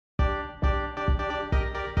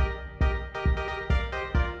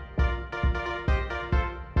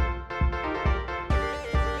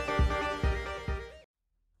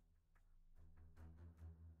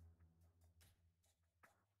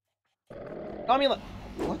I mean, like,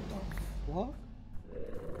 what the fuck?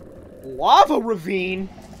 Lava ravine?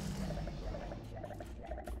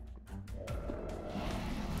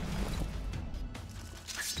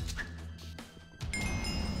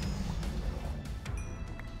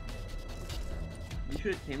 You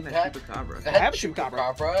should have tamed that chupacabra. I have a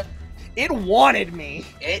chupacabra. It wanted me.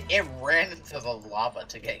 It ran into the lava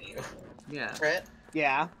to get you. Yeah. Right?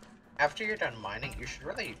 Yeah. After you're done mining, you should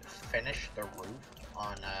really finish the roof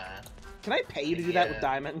on, Can I pay you to do that with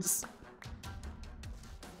diamonds?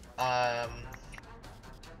 I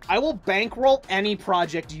will bankroll any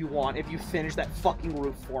project you want if you finish that fucking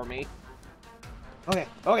roof for me. Okay,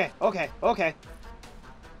 okay, okay, okay.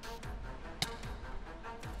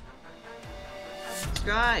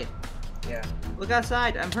 Sky! Yeah. Look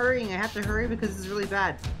outside. I'm hurrying. I have to hurry because this is really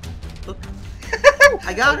bad. Look.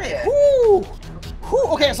 I got it! Woo! Woo!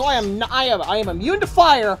 Okay, so I am immune to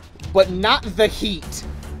fire, but not the heat.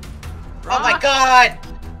 Rock? Oh my god!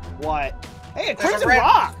 What? Hey, a There's crimson a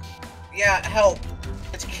rock! Yeah, help.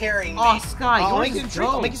 It's carrying me. Oh, Sky, I'll make you some treats.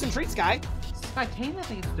 I'll make you some treats, Sky. Sky, tame that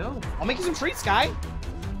thing. It's dope. I'll make you some treats, Sky.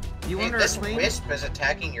 You Hey, want this to wisp is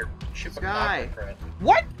attacking your Sky. chupacabra.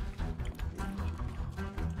 What?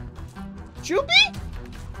 Choopy?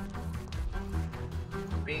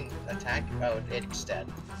 Being attacked? Oh, it's dead.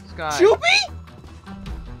 Sky. Choopy?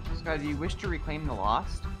 Sky, do you wish to reclaim the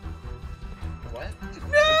lost? What? No!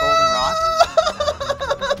 The golden rock?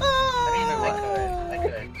 I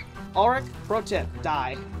could. Ulrich, pro tip,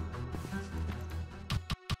 die.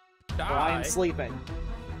 Die. Or I am sleeping.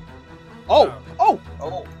 Oh! Oh!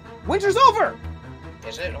 Oh, Winter's over!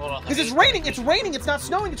 is it? Hold on. Because it's raining, it's not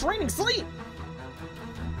snowing, it's raining, sleep!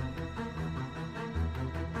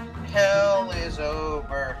 Hell is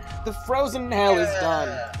over. The frozen hell is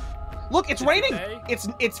done. Look, it's raining!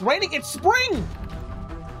 It's raining, it's spring!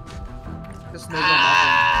 The snow's all melting.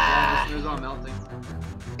 Yeah, the snow's all melting.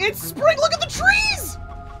 It's spring, look at the trees!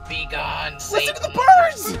 Be gone, Listen Satan. to the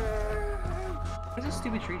birds! What's this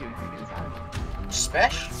stupid tree doing?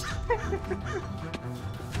 Special.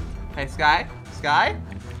 Hey, Sky? Sky?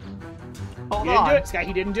 Hold He didn't do on. it, Sky,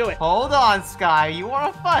 he didn't do it. Hold on, Sky. You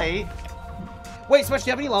want to fight? Wait, Smash, do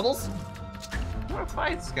you have any levels? You want to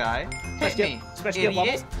fight, Sky? Smash, Hit do you me, have- Smash, do you have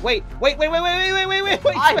idiot. levels? Wait, wait,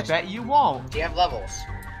 I Smash. bet you won't. Do you have levels?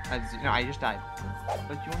 No, I just died.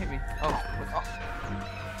 But you won't hit me. Oh,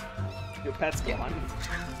 what's Your pet's gone.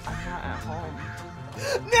 I'm not at home.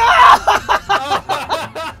 No!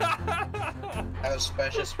 That was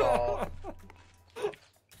Special's fault.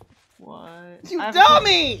 What? You I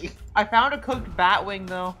dummy! I found a cooked bat wing,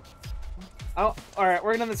 though. Oh, alright,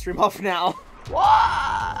 we're gonna end the stream off now.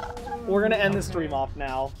 What? We're gonna end the stream off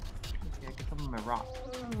now. Okay, I get some of my rocks.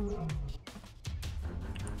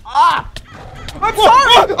 Ah! I'm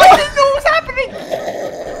sorry! I didn't know what was happening!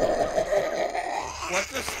 What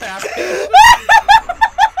just happened?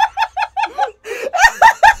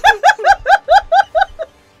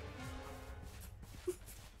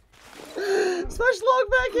 Smash log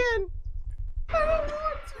back in! I don't want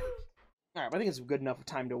to. Alright, I think it's good enough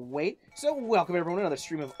time to wait. So, welcome everyone to another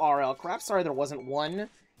stream of RLCraft. Sorry there wasn't one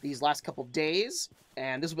these last couple days.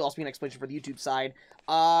 And this will also be an explanation for the YouTube side.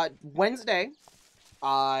 Wednesday,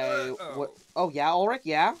 oh, yeah, Ulrich,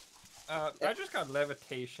 yeah? I just got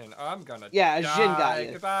levitation. I'm gonna Yeah, die. Jin got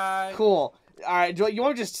you. Goodbye. Cool. Alright, you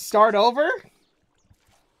want to just start over?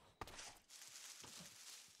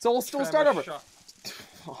 So we'll still start over.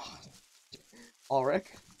 Ulrich.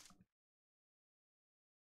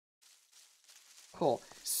 Cool.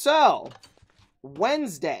 So,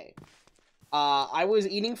 Wednesday, I was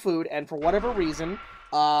eating food, and for whatever reason,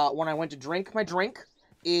 when I went to drink my drink,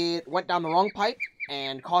 it went down the wrong pipe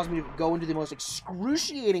and caused me to go into the most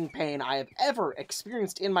excruciating pain I have ever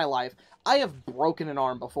experienced in my life. I have broken an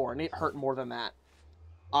arm before, and it hurt more than that.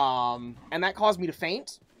 And that caused me to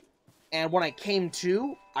faint. And when I came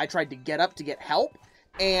to, I tried to get up to get help,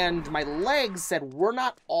 and my legs said, "We're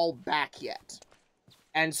not all back yet."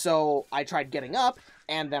 And so I tried getting up,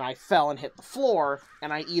 and then I fell and hit the floor,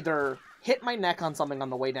 and I either hit my neck on something on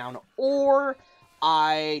the way down, or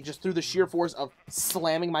I just through the sheer force of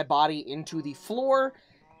slamming my body into the floor,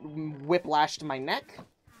 whiplashed my neck.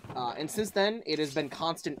 And since then, it has been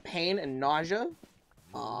constant pain and nausea,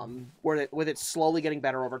 with it slowly getting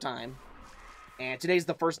better over time. And today's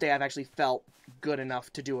the first day I've actually felt good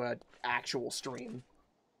enough to do an actual stream.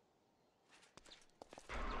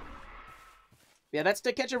 Yeah, that's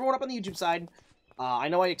to catch everyone up on the YouTube side. I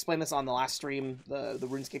know I explained this on the last stream, the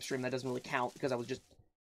RuneScape stream. That doesn't really count because I was just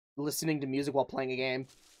listening to music while playing a game.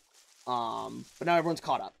 But now everyone's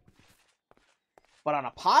caught up. But on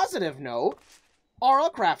a positive note,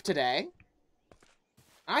 RLCraft today,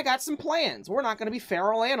 I got some plans. We're not going to be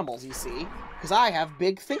feral animals, you see, because I have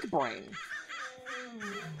big think brain.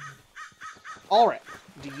 Alright,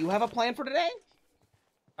 do you have a plan for today?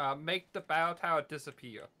 Make the battle tower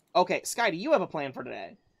disappear. Okay, Sky, do you have a plan for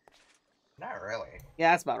today? Not really.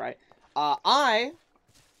 Yeah, that's about right. I'm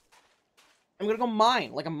gonna go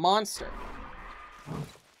mine like a monster.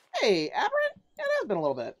 Hey, Aberrant? Yeah, that's been a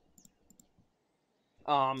little bit.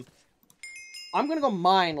 I'm gonna go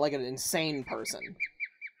mine like an insane person.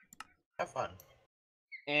 Have fun.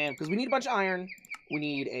 And because we need a bunch of iron, we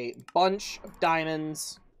need a bunch of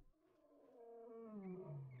diamonds.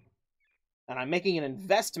 And I'm making an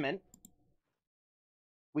investment.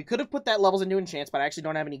 We could have put that levels into enchants, but I actually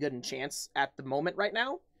don't have any good enchants at the moment right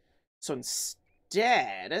now. So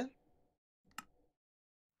instead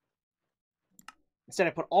I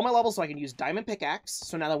put all my levels so I can use diamond pickaxe.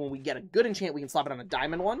 So now that when we get a good enchant, we can slap it on a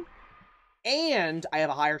diamond one. And I have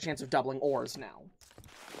a higher chance of doubling ores now.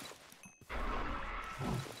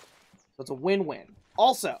 So it's a win-win.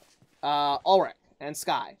 Also, Ulrich and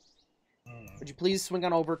Sky, would you please swing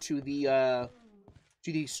on over to the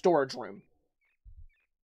storage room?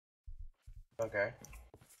 Okay.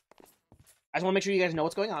 I just want to make sure you guys know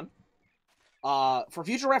what's going on. For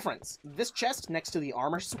future reference, this chest next to the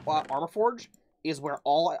armor forge is where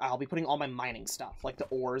I'll be putting all my mining stuff, like the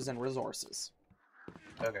ores and resources.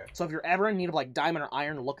 Okay. So if you're ever in need of like diamond or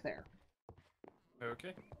iron, look there.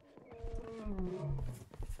 Okay.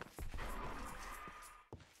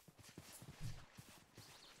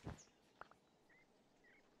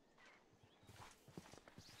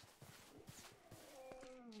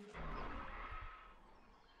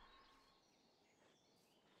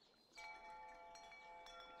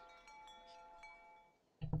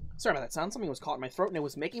 Sorry about that sound. Something was caught in my throat and it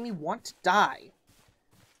was making me want to die.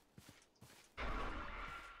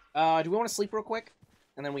 Do we want to sleep real quick?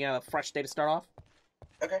 And then we have a fresh day to start off?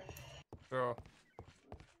 Okay. Sure.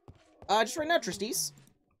 Just right now, Tristies.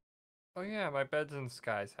 Oh yeah, my bed's in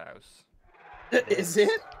Sky's house. Is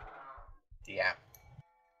it? Yeah.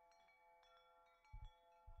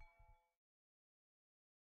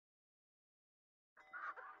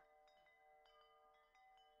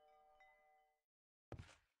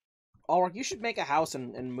 Ulrich, you should make a house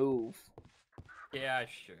and move. Yeah, I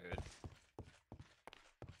should.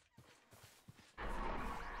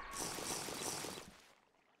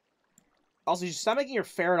 Also, you should stop making your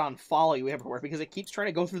Ferrodon follow you everywhere because it keeps trying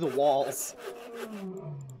to go through the walls.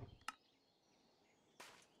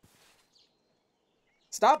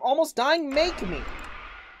 Stop almost dying, make me!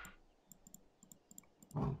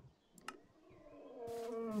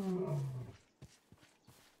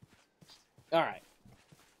 Alright.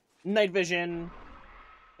 Night vision.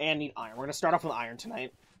 And need iron. We're gonna start off with iron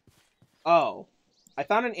tonight. Oh. I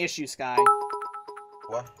found an issue, Sky.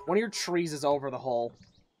 What? One of your trees is over the hole.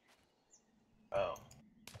 Oh.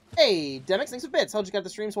 Hey, Demix, thanks for bits. How'd you get the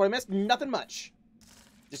stream? So what I missed? Nothing much.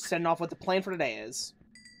 Just sending off what the plan for today is.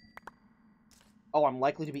 Oh, I'm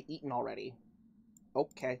likely to be eaten already.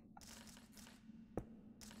 Okay.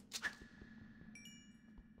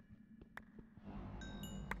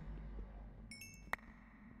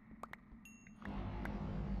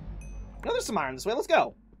 No, there's some iron this way. Let's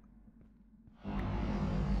go.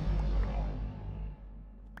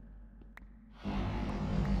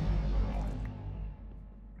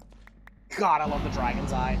 God, I love the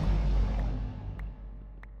dragon's eye.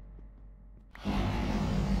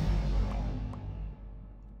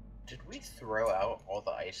 Did we throw out all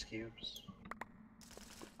the ice cubes?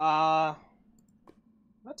 Not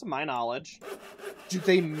to my knowledge. Do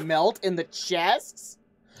they melt in the chests?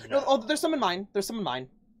 No. Oh, there's some in mine. There's some in mine.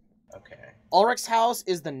 Okay. Ulrich's house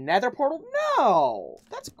is the nether portal? No!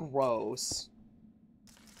 That's gross.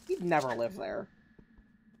 He'd never live there.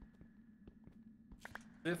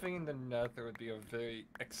 Living in the nether would be a very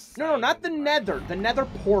exciting... No, not the life. nether. The nether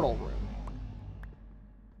portal room.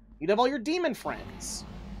 You'd have all your demon friends.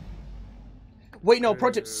 Wait, no,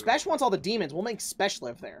 pro tip. Spesh wants all the demons. We'll make Spesh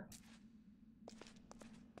live there.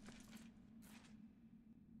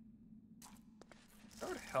 That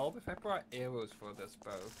would help if I brought arrows for this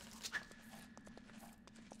bow.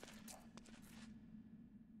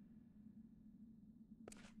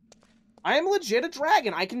 I am legit a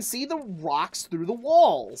dragon. I can see the rocks through the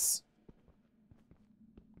walls.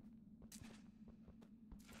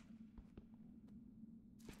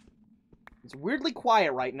 It's weirdly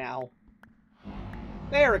quiet right now.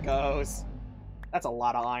 There it goes. That's a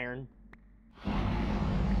lot of iron.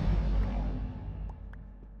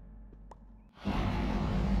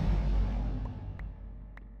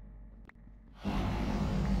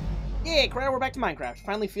 Yay, Crowder, we're back to Minecraft.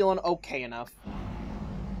 Finally feeling okay enough.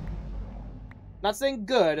 Not saying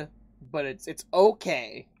good, but it's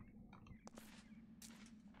okay.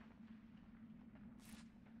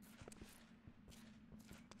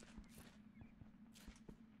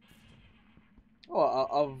 Oh,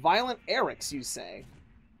 a violent Eric's, you say?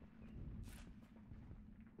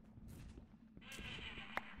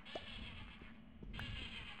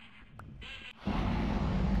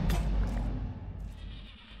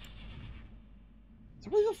 Is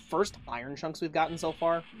that really the first iron chunks we've gotten so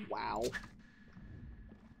far? Wow.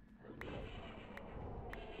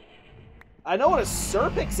 I know what a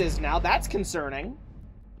Serpix is now. That's concerning.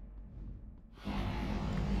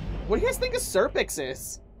 What do you guys think a Serpix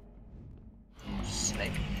is?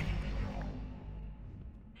 Snake.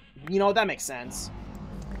 You know, that makes sense.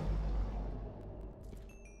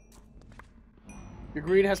 Your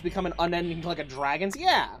greed has become an unending like a dragon's?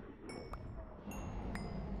 Yeah.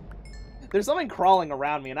 There's something crawling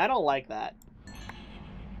around me, and I don't like that.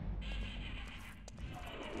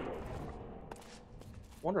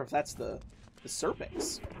 Wonder if that's the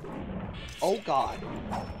Serpix. Oh, God.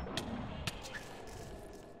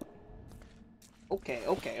 Okay.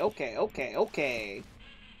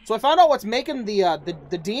 So I found out what's making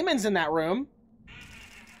the demons in that room.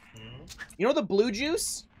 Mm-hmm. You know the blue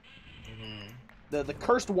juice? Mm-hmm. The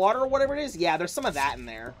cursed water or whatever it is? Yeah, there's some of that in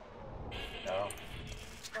there. No.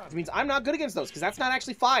 Which means I'm not good against those, because that's not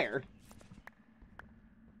actually fire.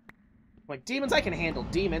 Like, demons, I can handle.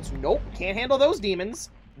 Demons, nope, can't handle those demons.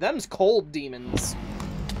 Them's cold demons.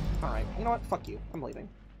 Alright, you know what? Fuck you. I'm leaving.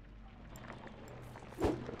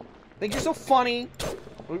 Think you're so funny.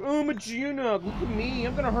 Like, oh, Magina, look at me.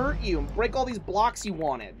 I'm gonna hurt you and break all these blocks you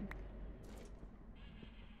wanted.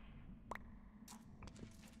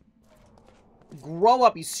 Grow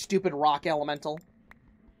up, you stupid rock elemental.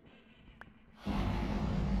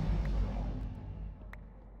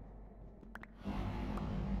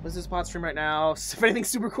 What's this spot stream right now? If anything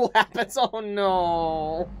super cool happens, oh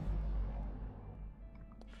no.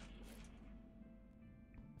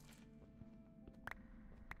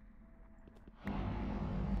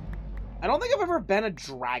 I don't think I've ever been a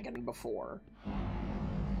dragon before.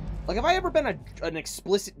 Like, have I ever been an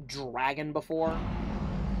explicit dragon before?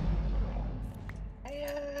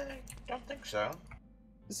 I don't think so.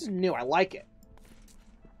 This is new. I like it.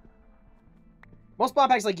 Most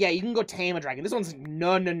mod packs like, yeah, you can go tame a dragon. This one's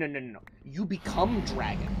no. You become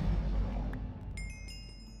dragon. I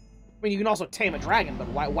mean, you can also tame a dragon, but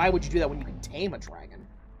why would you do that when you can tame a dragon?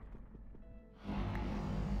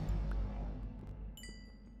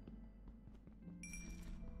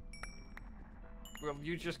 Well,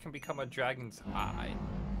 you just can become a dragon's eye.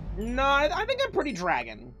 No, I think I'm pretty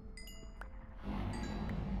dragon.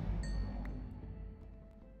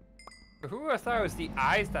 Who would have thought it was the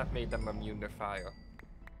eyes that made them immune to fire?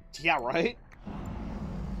 Yeah, right?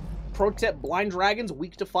 Pro tip, blind dragons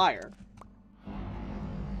weak to fire.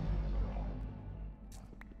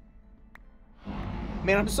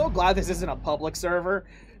 Man, I'm so glad this isn't a public server.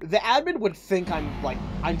 The admin would think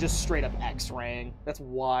I'm just straight up X-raying. That's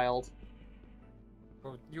wild.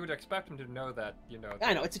 Well, you would expect him to know that, you know.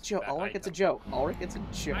 I know, it's a joke. Ulrich, it's a joke. Ulrich, it's a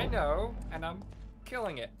joke. I know, and I'm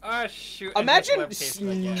killing it. Oh, shoot. Imagine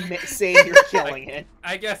saying you're killing it.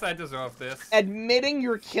 I guess I deserve this. Admitting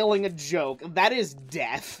you're killing a joke. That is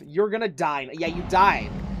death. You're gonna die. Yeah, you died.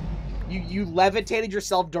 You levitated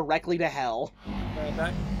yourself directly to hell.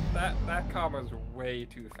 That comma's way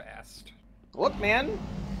too fast. Look, man.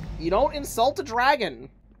 You don't insult a dragon.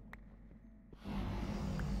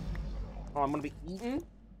 Oh, I'm gonna be eaten?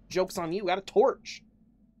 Joke's on you. Got a torch.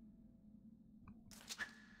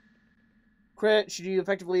 Crit, should you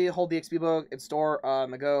effectively hold the XP book and store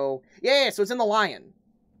on the go? Yeah, so it's in the lion.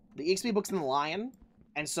 The XP book's in the lion.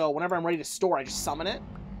 And so whenever I'm ready to store, I just summon it.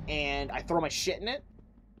 And I throw my shit in it.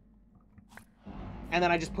 And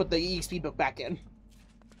then I just put the EXP book back in.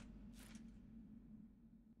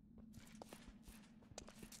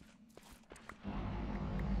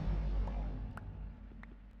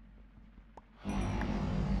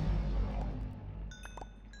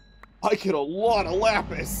 I get a lot of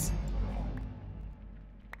lapis.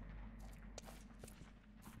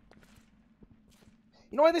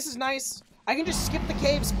 You know why this is nice? I can just skip the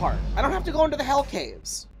caves part. I don't have to go into the hell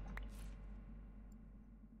caves.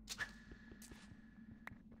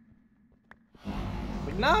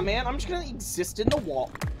 But nah, man, I'm just gonna exist in the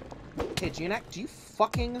wall. Hey, Gianak, do you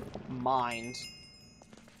fucking mind?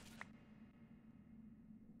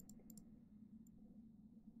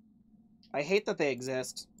 I hate that they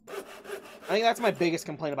exist. I think that's my biggest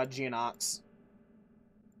complaint about Geonox.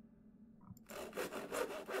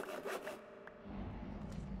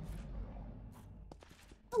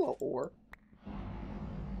 Hello, ore.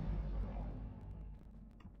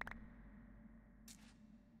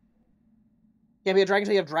 Can't be a dragon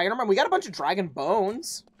until you have dragon armor. We got a bunch of dragon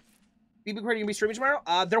bones. BB Creator, you gonna be streaming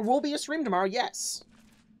tomorrow? There will be a stream tomorrow, yes.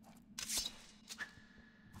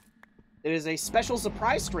 It is a special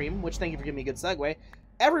surprise stream, which, thank you for giving me a good segue.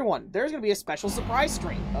 Everyone, there's going to be a special surprise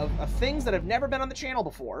stream of things that have never been on the channel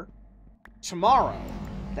before tomorrow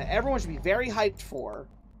that everyone should be very hyped for,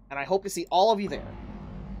 and I hope to see all of you there.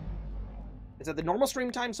 It's at the normal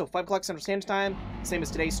stream time, so 5 o'clock Central Standard Time, same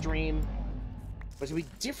as today's stream, but it's going to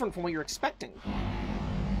be different from what you're expecting.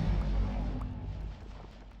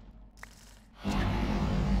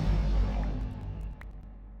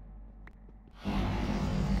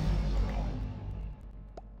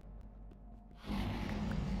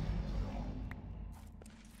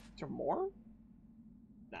 Is there more?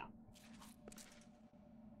 No.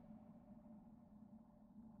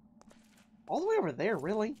 All the way over there,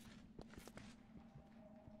 really?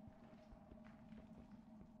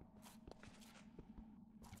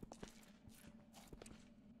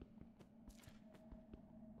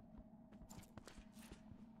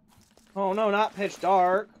 Oh no, not pitch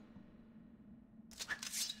dark.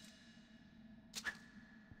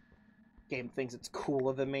 Game thinks it's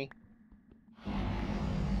cooler than me.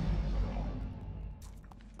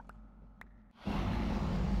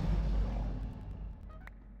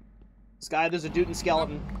 Sky, there's a dude in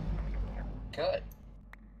skeleton. Good.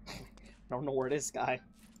 I don't know where it is, Sky.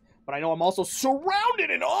 But I know I'm also surrounded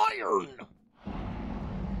in iron!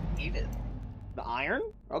 Eat it. The iron?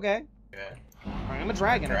 Okay. Yeah. Alright, I'm a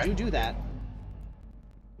dragon. I do that.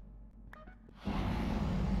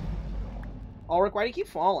 Ulrich, why do you keep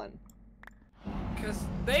falling? Because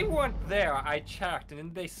they weren't there. I checked, and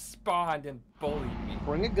then they spawned and bullied me.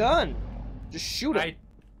 Bring a gun. Just shoot it.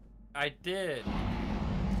 I did.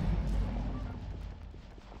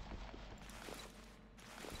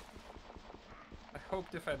 I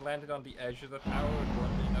hoped if I landed on the edge of the tower, it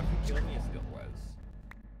wouldn't be enough to kill me as it was.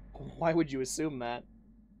 Why would you assume that?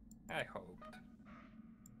 I hoped.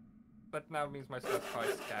 But now it means my stuff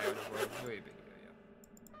probably scattered over a very big area.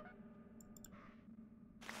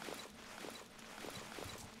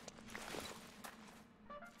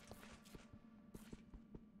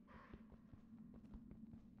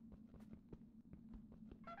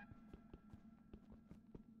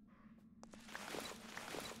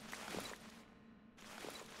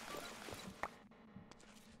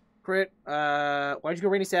 Crit, why'd you go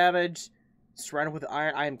Rainy Savage? Surrounded with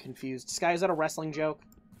iron. I am confused. Sky, is that a wrestling joke?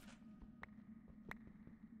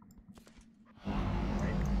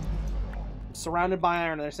 Surrounded by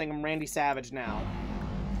iron, and they're saying I'm Randy Savage now.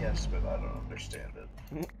 Yes, but I don't understand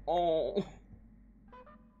it. Oh.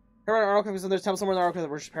 Parabrine RLCraft is in there's temple somewhere in the RLCraft that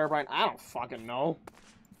worships Parabrine. I don't fucking know.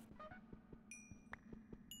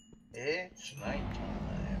 It's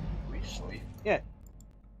nighttime. We sleep. Yeah.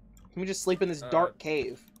 Can we just sleep in this dark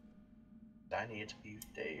cave? I need to be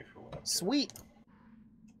day for what I'm doing. Sweet.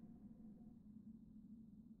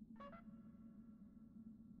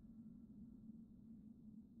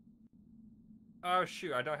 Oh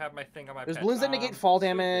shoot, I don't have my thing on my There's pet. balloons that negate fall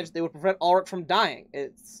sleeping. damage. They would prevent Ulrich from dying.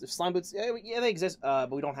 It's if slime boots. Yeah, they exist.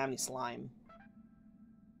 But we don't have any slime.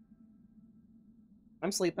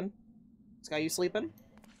 I'm sleeping. Sky, you sleeping?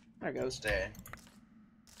 There it goes. Stay.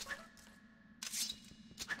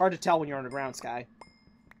 Hard to tell when you're underground, Sky.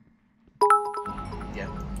 Yeah.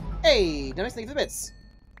 Hey, nice thing for the bits.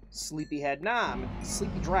 Sleepyhead. Nah, I'm a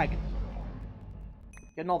sleepy dragon.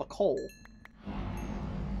 Getting all the coal.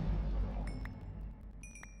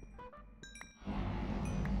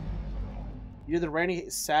 You're the Randy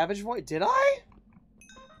Savage voice? Did I?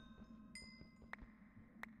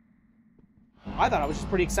 I thought I was just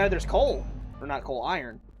pretty excited there's coal. Or not coal,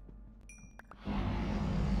 iron.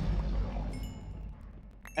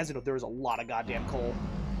 As in, there was a lot of goddamn coal.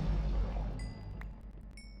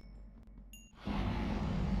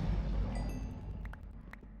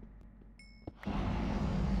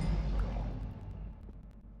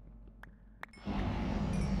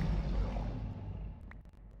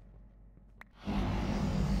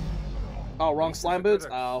 Oh, wrong slime boots?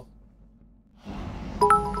 Oh.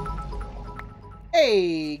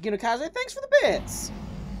 Hey, Ginokaze, thanks for the bits!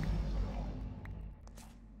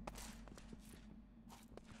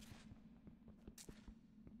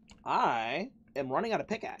 I am running out of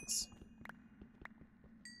pickaxe.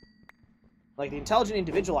 Like the intelligent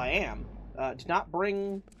individual I am, did not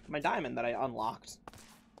bring my diamond that I unlocked.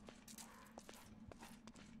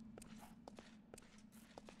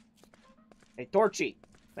 Hey, Torchy,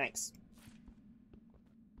 thanks.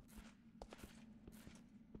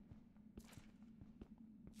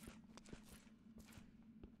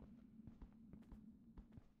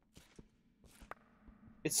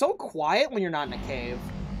 It's so quiet when you're not in a cave.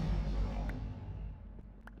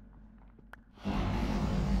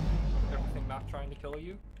 kill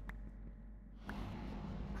you?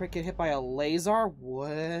 Cricket hit by a laser?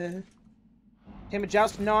 What? Tim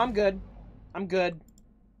adjust? No, I'm good. I'm good.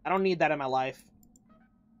 I don't need that in my life.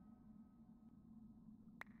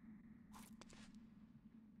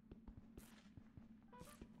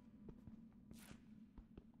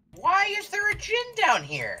 Why is there a gin down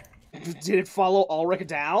here? Did it follow Ulrich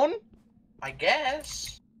down? I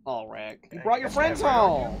guess. Ulrich, you I brought your guess friends I have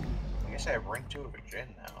home. I guess I have rank 2 of a gin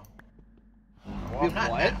now. Well, You I'm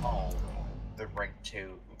not what? at home. The rank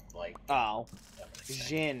 2, like... Oh.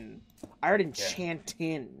 Jin. I heard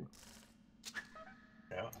enchantin.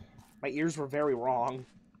 Yeah. My ears were very wrong.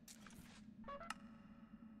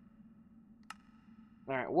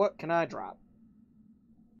 Alright, what can I drop?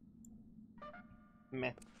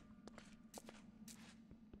 Meh.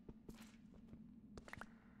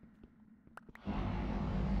 Can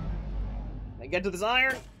I get to this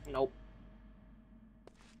iron? Nope.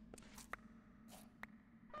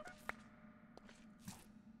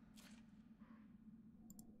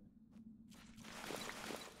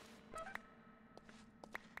 I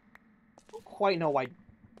don't quite know why.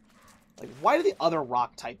 Like, why do the other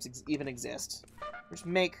rock types even exist? Just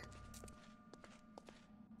make.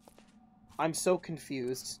 I'm so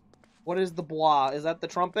confused. What is the blah? Is that the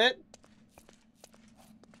trumpet?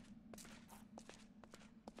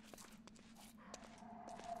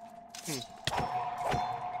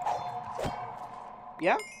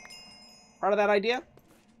 Yeah? Part of that idea?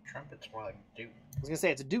 Trumpet's more like dude. I was gonna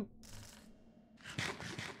say it's a dude.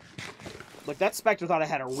 Look, that Spectre thought I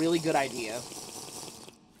had a really good idea.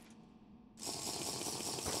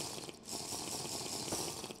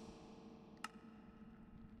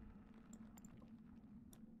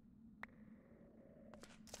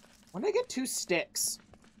 When did I get 2 sticks?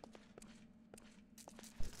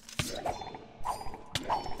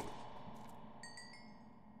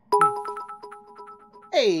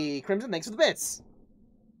 Hey, Crimson, thanks for the bits.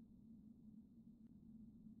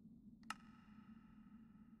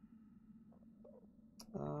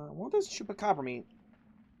 What does chupacabra mean?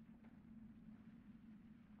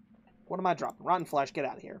 What am I dropping? Rotten flesh, get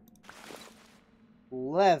out of here.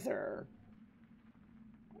 Leather.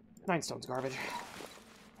 9 stone's garbage.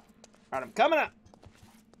 Alright, I'm coming up.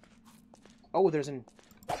 Oh, there's an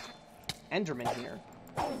Enderman here.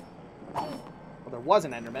 Well, there was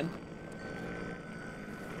an Enderman.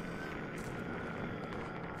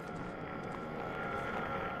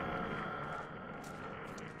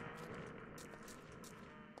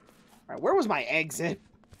 Alright, where was my exit?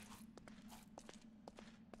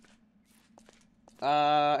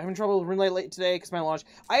 Having trouble with Runelite late today because my launch.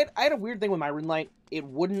 I had a weird thing with my Runelite. It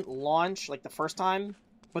wouldn't launch like the first time,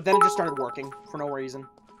 but then it just started working for no reason.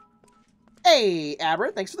 Hey,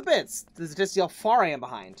 Abra, thanks for the bits. This is just how far I am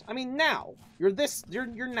behind. I mean, now. You're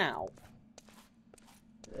now.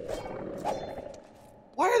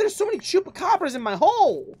 Why are there so many chupacabras in my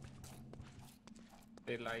hole?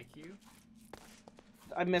 They like you?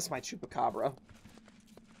 I miss my chupacabra.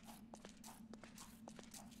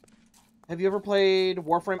 Have you ever played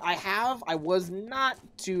Warframe? I have. I was not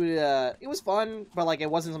too... it was fun, but like it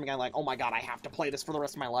wasn't something I'm like, oh my god, I have to play this for the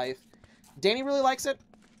rest of my life. Danny really likes it.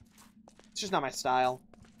 It's just not my style.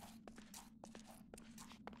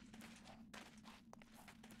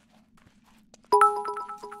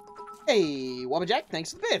 Hey, Wabbajack,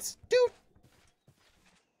 thanks for the bits. Dude!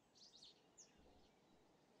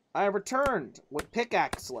 I have returned with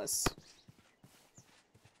pickaxeless.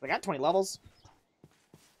 I got 20 levels.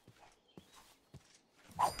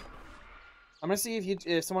 I'm gonna see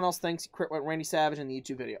if someone else thinks you crit went Randy Savage in the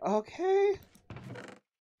YouTube video. Okay.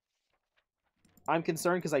 I'm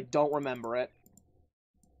concerned because I don't remember it.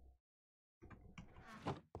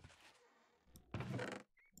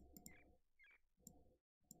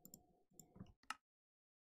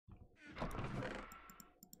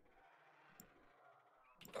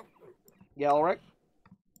 Yeah, Ulrich?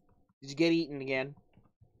 Did you get eaten again?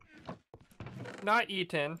 Not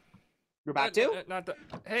eaten. You're about to? Not the.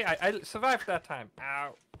 Hey, I survived that time.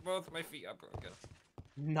 Ow. Both my feet are broken.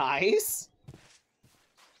 Nice.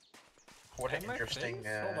 What an And my interesting... face?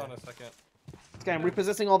 Hold on a second. Okay, I'm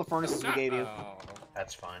repossessing all the furnaces we gave you. Oh,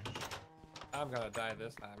 That's fine. I'm gonna die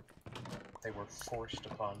this time. They were forced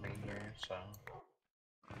upon me here, so...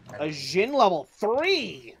 A Jin level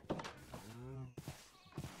 3!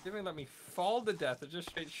 Didn't even let me fall to death. It just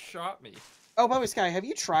straight shot me. Oh, by the way, Sky, have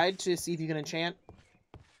you tried to see if you can enchant?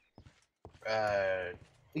 Have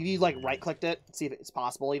you, like, right-clicked it? See if it's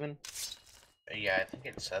possible, even? Yeah, I think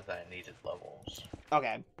it said that I needed levels.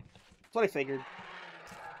 Okay. That's what I figured.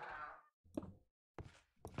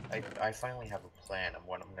 I finally have a plan of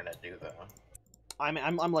what I'm gonna do, though.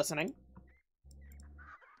 I'm listening.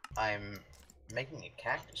 I'm making a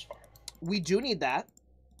cactus farm. We do need that.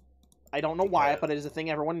 I don't know why, but it is a thing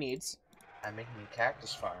everyone needs. I'm making a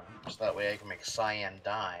cactus farm, so that way I can make cyan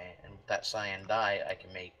dye, and with that cyan dye, I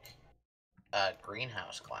can make a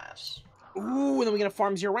greenhouse glass. Ooh, and then we can have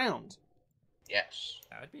farms year-round. Yes.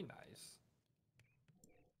 That would be nice.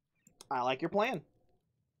 I like your plan.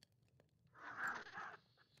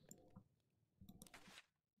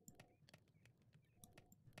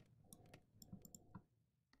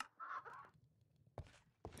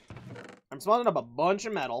 I'm smelting up a bunch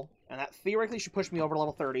of metal, and that theoretically should push me over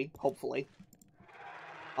level 30, hopefully.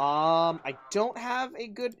 I don't have a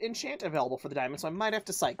good enchant available for the diamond, so I might have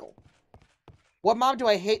to cycle. What mob do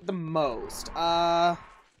I hate the most?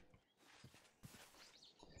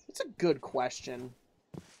 It's a good question.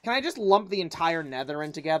 Can I just lump the entire nether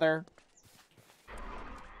in together?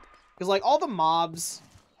 Because, like, all the mobs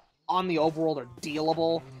on the overworld are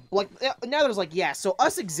dealable. Like, nether's like, yeah, so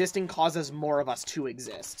us existing causes more of us to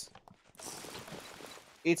exist.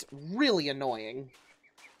 It's really annoying.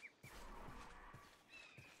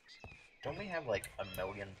 Don't we have, like,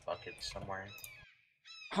 1,000,000 buckets somewhere?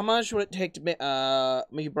 How much would it take to make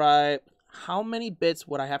you bribe? How many bits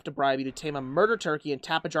would I have to bribe you to tame a murder turkey and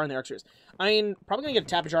tap a jar in the archers? I mean, probably gonna get a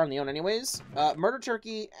tap a jar on the own anyways. Murder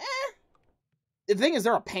turkey, The thing is,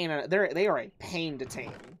 they're a pain. They are a pain to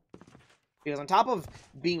tame. Because on top of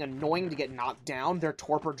being annoying to get knocked down, their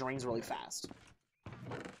torpor drains really fast.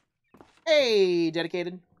 Hey,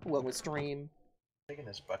 dedicated. Welcome to stream. Taking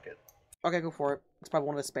this bucket. Okay, go for it. It's probably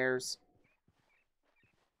one of the spares.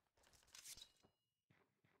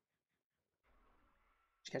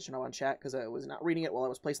 Just catching up on chat because I was not reading it while I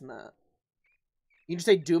was placing that. You just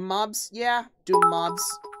say Doom mobs? Yeah, Doom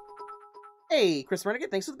mobs. Hey, Chris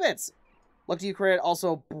Renegade, thanks for the bits. Look to you, credit.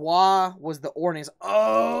 Also, Bois was the Ornis.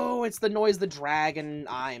 Oh, it's the noise the dragon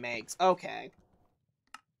eye makes. Okay.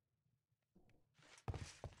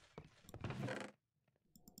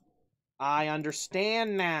 I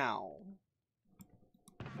understand now.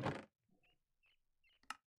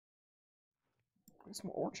 Some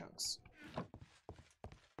more ore chunks.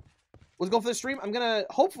 Let's go for the stream. I'm gonna,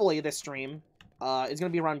 hopefully this stream is gonna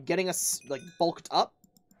be around getting us, like, bulked up.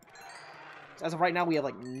 So as of right now, we have,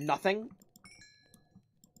 like, nothing.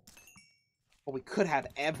 But we could have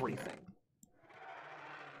everything.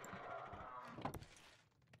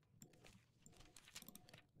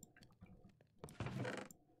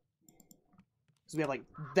 So we have, like,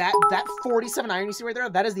 that 47 iron you see right there,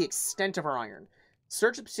 that is the extent of our iron.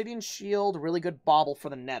 Search obsidian shield, really good bauble for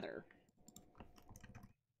the nether.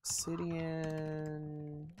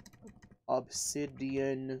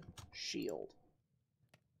 Obsidian shield.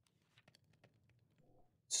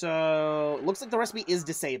 So, looks like the recipe is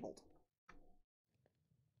disabled.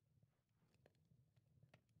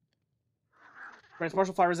 Grants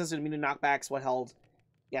partial fire resistant, immune to knockbacks, what held.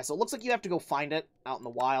 Yeah, so it looks like you have to go find it out in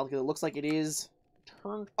the wild, because it looks like it is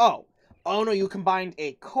turned... Oh! Oh no, you combined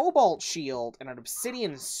a cobalt shield and an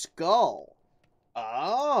obsidian skull.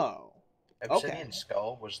 Oh. Obsidian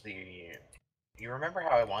skull was the... You remember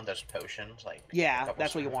how I wanted those potions? Like, yeah,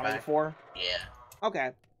 that's what you wanted it for? Yeah.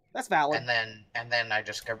 Okay. That's valid. And then I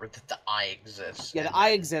discovered that the eye exists. Yeah, the eye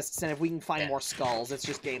exists, and if we can find more skulls, it's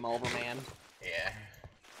just game over, man. Yeah.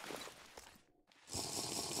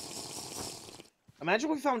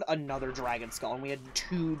 Imagine if we found another dragon skull and we had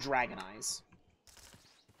 2 dragon eyes.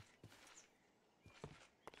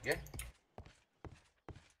 Yeah.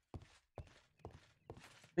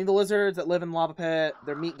 I think the lizards that live in lava pit,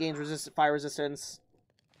 their meat gains fire resistance.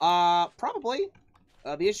 Probably.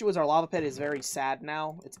 The issue is our lava pit is very sad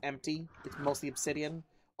now. It's empty. It's mostly obsidian.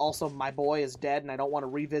 Also, my boy is dead, and I don't want to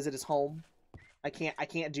revisit his home. I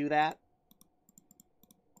can't do that.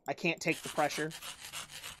 I can't take the pressure.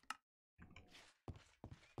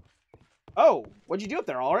 Oh, what'd you do up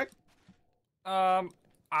there, Ulrich? They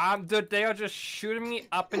are just shooting me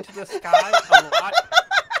up into the sky a lot.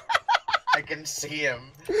 I can see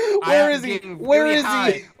him. Where is he? Where is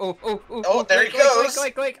he? Oh, there he goes.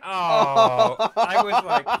 Click. Oh, I was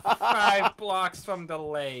like 5 blocks from the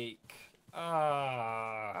lake.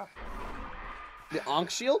 The Ankh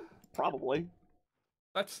shield? Probably.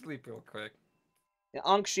 Let's sleep real quick. The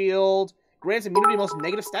Ankh shield grants immunity to most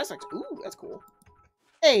negative stat effects. Ooh, that's cool.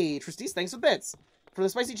 Hey, Tristis, thanks for the bits. For the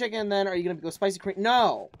spicy chicken, then, are you going to go spicy cream?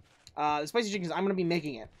 No. The spicy chicken, I'm going to be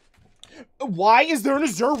making it. Why is there an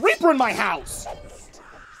Azure Reaper in my house?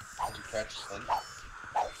 Did you catch sleep?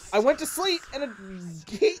 I went to sleep,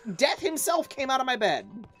 and Death himself came out of my bed.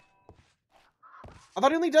 I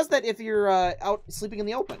thought he only does that if you're out sleeping in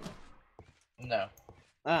the open. No.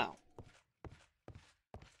 Oh.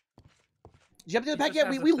 Did you update the pack yet?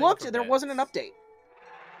 We looked, there wasn't an update.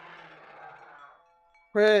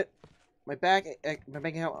 Crit. My bank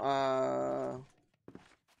account,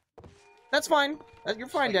 That's fine. You're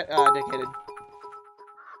fine, dedicated.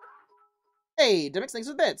 Hey, Demix, thanks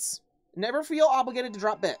for the bits. Never feel obligated to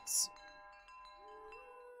drop bits.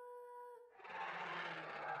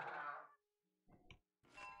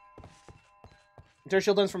 Interior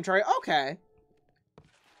shield lens from Chari. Okay.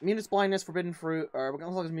 Immune to blindness, forbidden fruit, or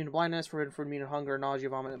immune to blindness, forbidden fruit, immune to hunger, nausea,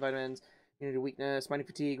 vomit, vitamins, immune to weakness, mighty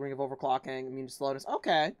fatigue, ring of overclocking, immune to slowness.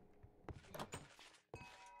 Okay.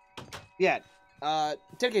 Yeah.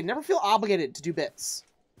 Dedicated, never feel obligated to do bits.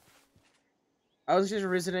 I was just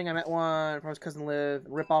visiting, I met one, from his cousin Liv,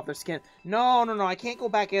 rip off their skin. No, I can't go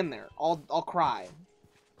back in there. I'll cry.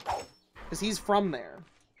 Because he's from there.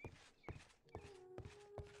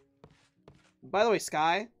 By the way,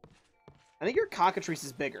 Sky, I think your cockatrice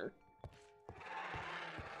is bigger.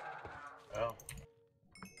 Oh.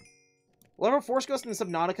 Level Force Ghost in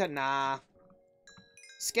Subnautica? Nah.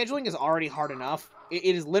 Scheduling is already hard enough.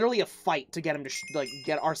 It is literally a fight to get him to,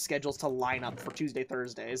 get our schedules to line up for Tuesday,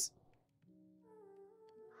 Thursdays.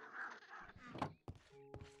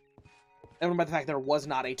 And by the fact there was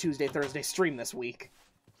not a Tuesday, Thursday stream this week.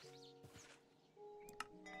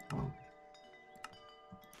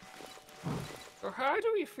 So how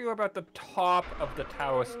do we feel about the top of the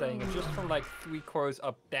tower staying just from like 3/4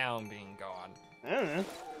 up down being gone? I don't know.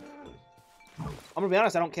 I'm gonna be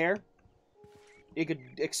honest, I don't care. It could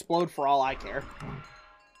explode for all I care.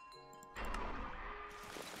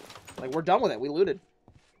 Like, we're done with it. We looted.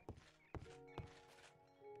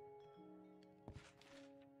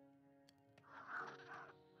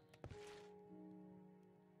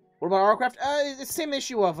 What about RLCraft? It's the same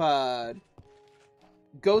issue of,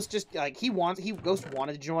 Ghost just, like, Ghost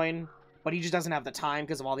wanted to join, but he just doesn't have the time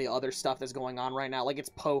because of all the other stuff that's going on right now. Like, it's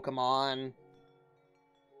Pokemon.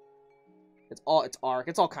 It's Ark.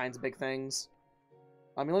 It's all kinds of big things.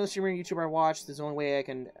 The only streamer and YouTuber I watch, this is the only way I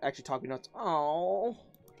can actually talk to you nuts. Oh,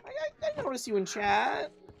 I notice you in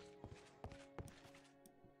chat.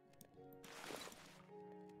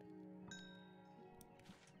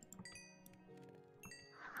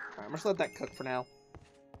 Alright, I'm just let that cook for now.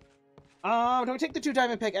 Do we take the 2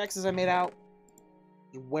 diamond pickaxes I made out?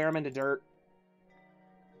 Just wear them into dirt.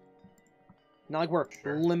 Not like we're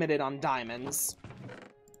limited on diamonds.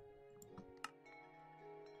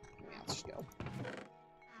 Yeah, let's just go.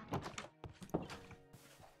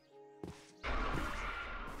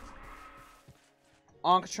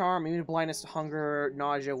 Ankh Charm, immune to blindness, hunger,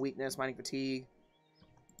 nausea, weakness, mining fatigue.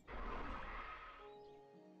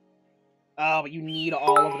 Oh, but you need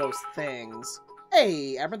all of those things.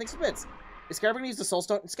 Hey, everyone thinks of bits. Is Sky gonna use the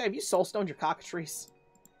soulstone? Sky, have you soulstoned your cockatrice?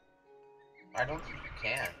 I don't think you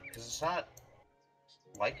can, because it's not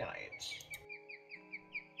Lycanite.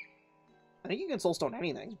 I think you can soulstone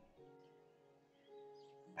anything.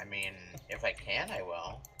 I mean, if I can, I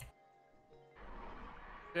will.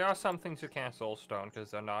 There are some things you can't soulstone because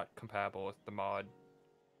they're not compatible with the mod.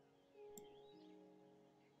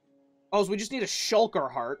 Oh, so we just need a shulker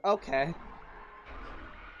heart. Okay.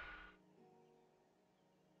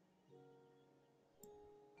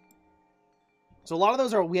 So a lot of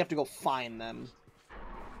those are, we have to go find them.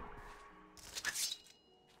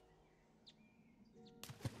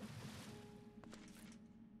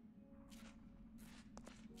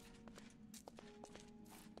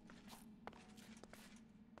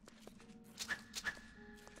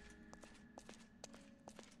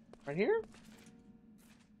 Right here?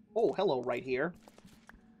 Oh, hello, right here.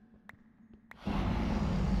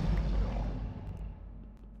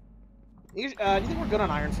 Do you think we're good on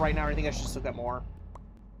iron for right now, or do you think I should still get more?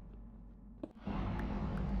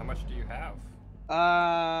 How much do you have?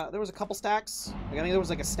 There was a couple stacks. Like, I think there was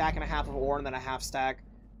like a stack and a half of ore, and then a half stack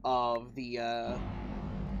of the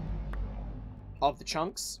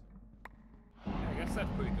chunks. Yeah, I guess that's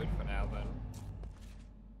pretty good for now, then.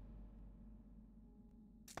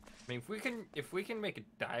 I mean, if we can make a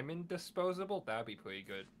diamond disposable, that'd be pretty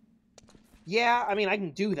good. Yeah, I mean, I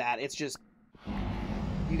can do that. It's just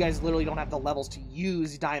you guys literally don't have the levels to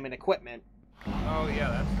use diamond equipment. Oh yeah,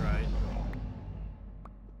 that's right.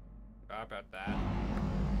 Forgot about that.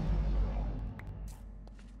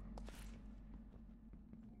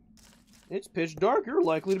 It's pitch dark. You're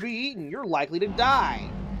likely to be eaten. You're likely to die.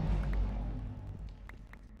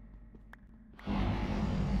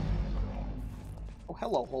 Oh,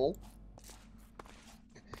 hello, hole.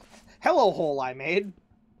 Hello, hole I made.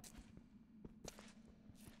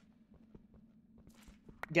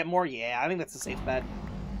 Get more? Yeah, I think that's a safe bet.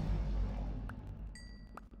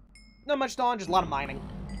 Not much dawn, just a lot of mining.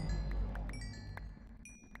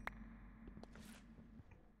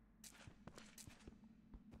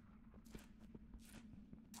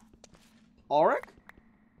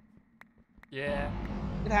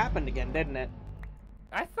 It happened again, didn't it?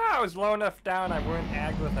 I thought I was low enough down I wouldn't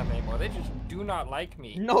ag with them anymore. They just do not like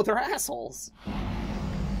me. No, they're assholes.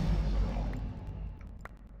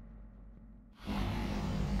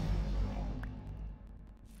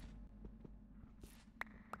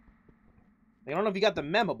 I don't know if you got the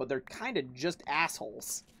memo, but they're kind of just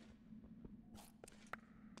assholes.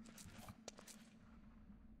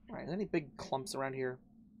 Alright, any big clumps around here?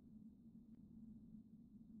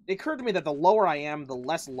 It occurred to me that the lower I am, the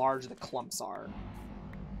less large the clumps are.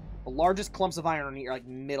 The largest clumps of iron are like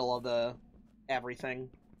middle of the everything.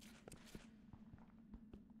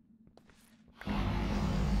 We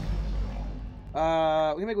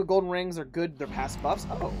can make with golden rings. They're good. They're past buffs.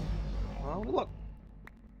 Oh, well, look.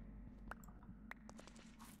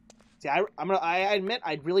 See, I admit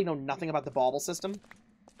I really know nothing about the bauble system.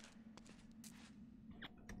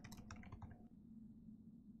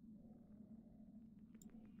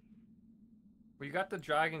 Well, you got the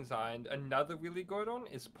Dragon's Eye, and another really good one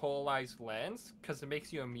is Polarized Lens, because it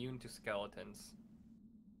makes you immune to skeletons.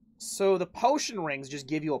 So the potion rings just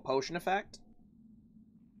give you a potion effect?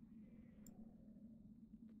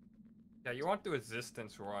 Yeah, you want the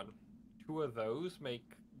resistance run. 2 of those make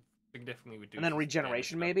significantly reduce. And then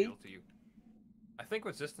regeneration, maybe? To you. I think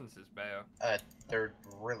resistance is better. They're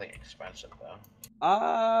really expensive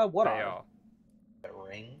though. What They are? The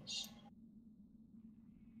rings.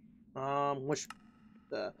 Which,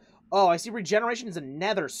 oh, I see regeneration is a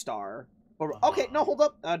nether star. Or, okay, no, hold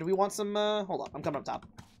up. Do we want some, hold up, I'm coming up top.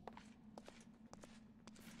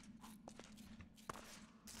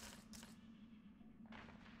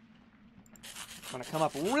 I'm gonna come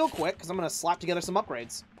up real quick, because I'm gonna slap together some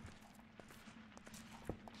upgrades.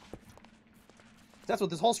 That's what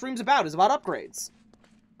this whole stream's about, is about upgrades.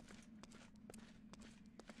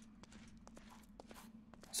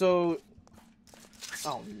 So...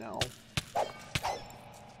 Oh, no.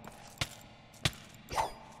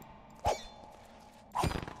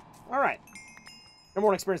 Alright. Never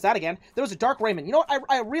want to experience that again. There was a Dark Raymond. You know what?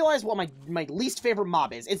 I realized what my least favorite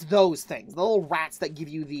mob is. It's those things. The little rats that give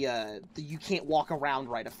you the you can't walk around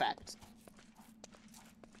right effect.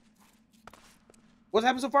 What's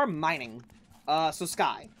happened so far? Mining. So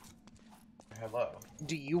Sky. Hello.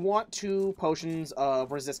 Do you want 2 potions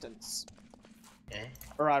of resistance? Eh?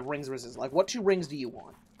 Or rings of resistance. Like, what 2 rings do you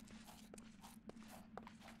want?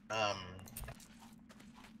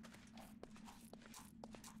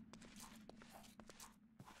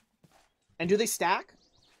 And do they stack?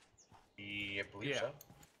 I believe Yeah. so.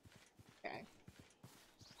 Okay.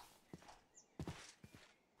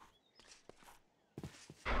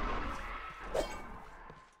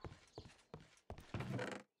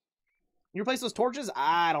 You replace those torches?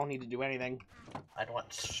 I don't need to do anything. I'd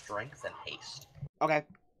want strength and haste. Okay.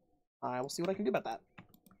 I will see what I can do about that.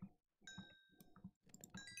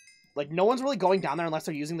 Like, no one's really going down there unless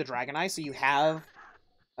they're using the Dragon Eye, so you have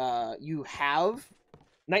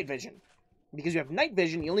night vision. Because you have night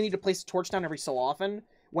vision, you only need to place a torch down every so often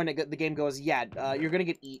when the game goes, yeah, you're gonna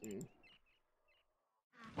get eaten.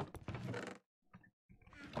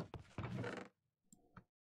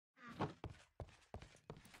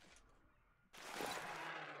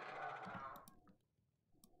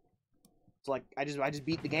 So, like, I just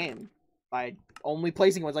beat the game by only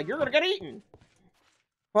placing ones like, you're gonna get eaten!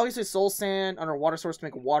 Probably say soul sand, under a water source to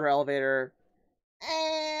make a water elevator.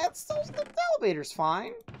 The elevator's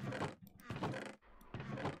fine.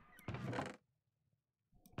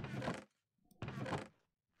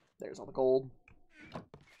 There's all the gold.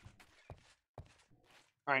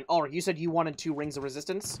 Alright, Ulrich, you said you wanted 2 rings of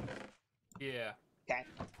resistance? Yeah. Okay.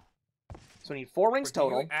 So we need 4 rings But do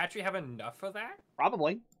total. you actually have enough for that?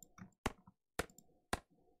 Probably.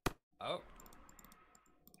 Oh.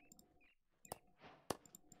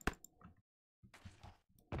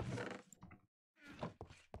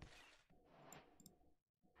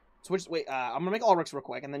 So wait, I'm gonna make Ulrich's real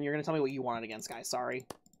quick, and then you're gonna tell me what you wanted against, guys. Sorry.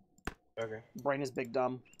 Okay. Brain is big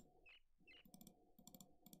dumb.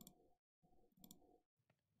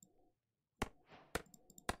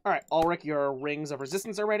 Alright, Ulrich, your rings of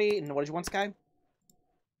resistance are ready, and what did you want, Sky?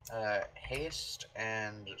 Haste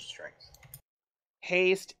and strength.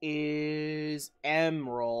 Haste is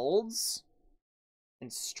emeralds.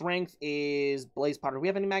 And strength is blaze powder. Do we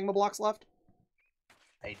have any magma blocks left?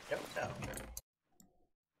 I don't know.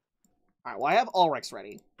 Alright, well, I have Ulrich's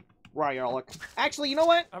ready. Where are you, Ulrich? Actually, you know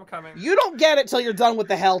what? I'm coming. You don't get it till you're done with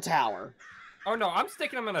the Hell Tower. Oh no, I'm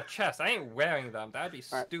sticking them in a chest. I ain't wearing them. That'd be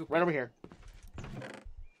Alright, stupid. right over here.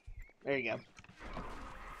 There you go.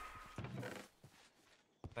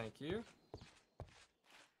 Thank you.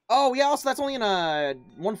 Oh, yeah, also, that's only in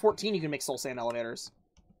 114 you can make soul sand elevators.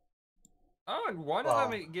 Oh, and one Well,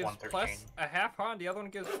 of them it gives 113. plus a half heart, the other one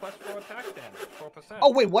gives plus 4 attack damage, 4%.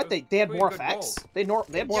 Oh wait, what? Those They had pretty more good effects. rolls. They had more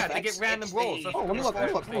Yeah, effects. they get random It's rolls. the- That's Oh, what let me the look. Let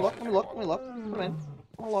me look. forging Let me look. stations Let me look. are Let me look. Come in.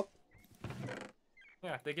 I wanna look.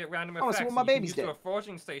 Yeah, they get random I wanna effects. see what my and you babies can use did. to a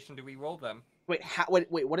forging station to re-roll them. Wait,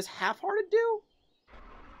 wait. What does half-hearted do?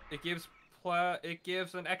 It gives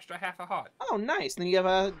an extra half a heart. Oh, nice. Then you have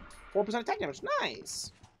a 4% attack damage.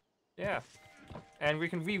 Nice. Yeah. And we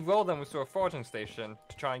can re-roll them to a forging station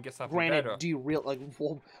to try and get something Granted, better. do you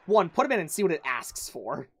well, one, put them in and see what it asks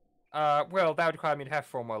for. Well, that would require me to have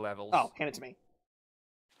 4 more levels. Oh, hand it to me.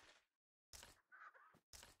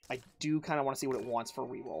 I do kind of want to see what it wants for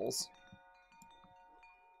rerolls.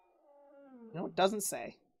 No, it doesn't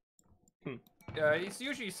say. It's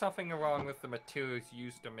usually something wrong with the materials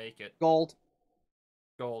used to make it. Gold.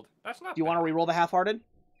 Gold. That's not Do you want to bad. reroll the half-hearted?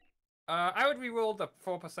 I would re-roll the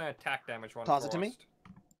 4% attack damage one Toss first. it to me.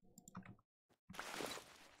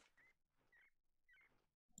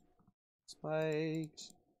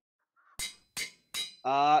 Spiked.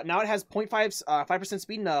 Now it has 5%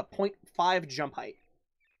 speed and a 0.5 jump height.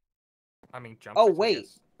 I mean, jump. Oh height, I wait.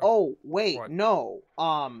 guess. Oh wait. What? No.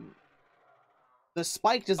 The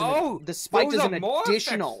spike doesn't. Oh, the spike those is are an more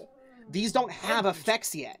additional. These don't have Oh,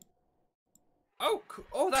 effects yet.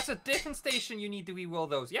 Oh, that's a different station. You need to re-roll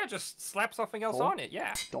those. Yeah, just slap something else Oh. on it.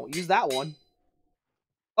 Yeah. Don't use that one.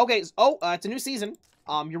 Okay. It's a new season.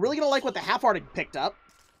 You're really gonna like what the half-hearted picked up.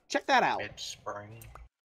 Check that out. Mid-spring.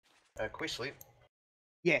 Can we sleep?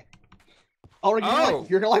 Yeah. Oh,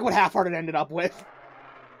 you're gonna like what half-hearted ended up with.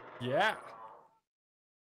 Yeah.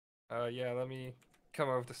 Yeah. Let me come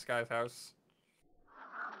over to Sky's house.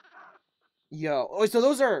 Yo. Oh, so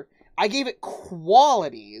those are. I gave it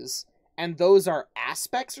qualities, and those are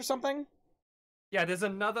aspects or something. Yeah, there's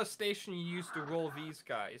another station you use to roll these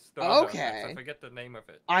guys. The other effects, Okay. I forget the name of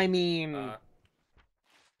it. I mean,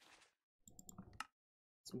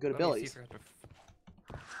 some good Let me see abilities. if I have to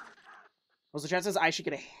What's the chances I should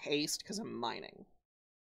get a haste because I'm mining?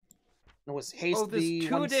 No, was haste Oh, there's the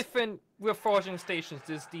two ones... different reforging stations.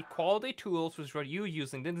 There's the quality tools, which are you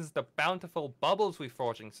using. Then there's the bountiful bubbles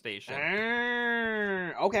reforging station.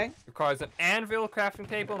 Okay. Requires an anvil, crafting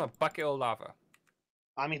table, and a bucket of lava.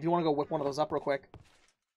 I mean, if you want to go whip one of those up real quick.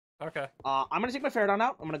 Okay. I'm going to take my Faradon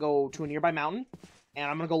out. I'm going to go to a nearby mountain. And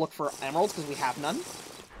I'm going to go look for emeralds because we have none.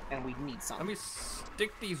 And we need some. Let me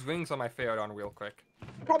stick these rings on my Faradon real quick.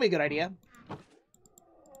 Probably a good idea.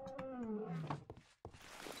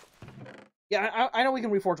 Yeah, I know we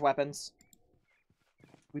can reforge weapons.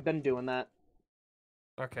 We've been doing that.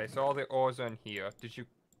 Okay, so all the ores are in here. Did you...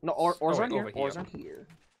 No, ores wait, aren't here. over here. Ores aren't here.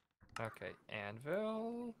 Okay,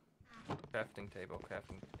 anvil... Crafting table,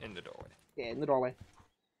 crafting in the doorway. Yeah, in the doorway.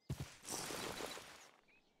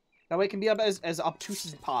 That way it can be up as obtuse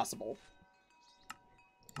as possible.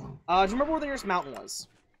 Do you remember where the nearest mountain was?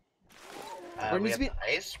 Or it We needs have to be...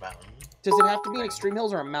 the Ice Mountain. Does it have to be in extreme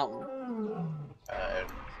hills or a mountain?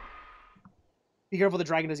 Be careful the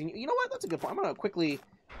dragon doesn't... You know what? That's a good point.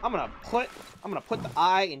 I'm gonna put the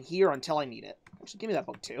eye in here until I need it. Actually, give me that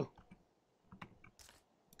book too.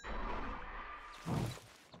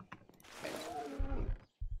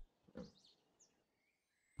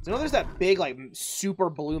 So you know there's that big, like, super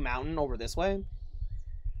blue mountain over this way?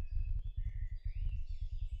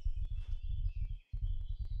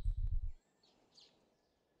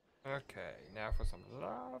 Okay, now for some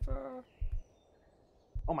lava.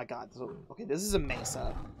 Oh my god. Okay, this is a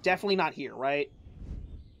mesa. Definitely not here, right?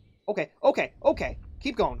 Okay.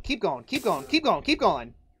 Keep going.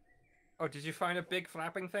 Oh, did you find a big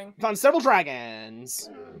flapping thing? Found several dragons.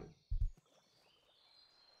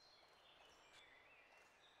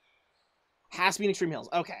 Has to be in Extreme Hills.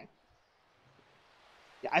 Okay.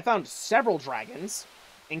 Yeah, I found several dragons,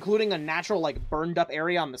 including a natural, like, burned up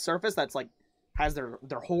area on the surface that's, like, has their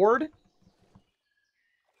horde.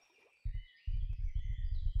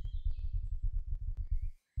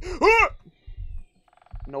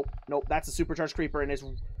 Nope, that's a supercharged creeper, and is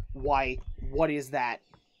why. What is that?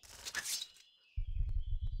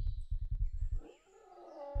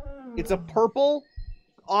 It's a purple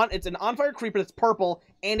it's an on fire creeper that's purple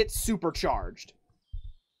and it's supercharged.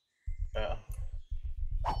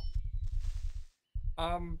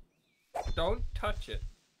 Don't touch it.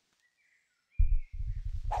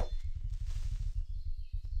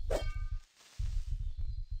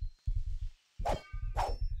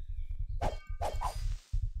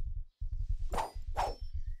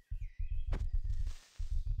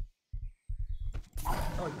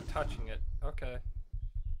 Oh, you're touching it. Okay.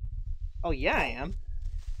 Oh yeah, I am.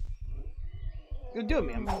 You're doing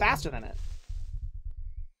me. I'm faster than it.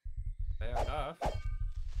 Fair enough.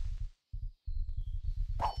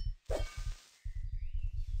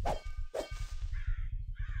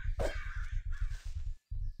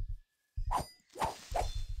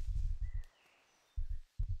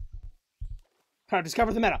 I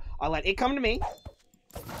discovered the meta. I let it come to me.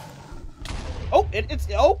 Oh, it's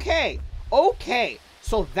okay. Okay.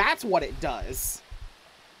 So that's what it does.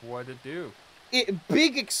 What'd it do? It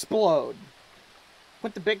big explode.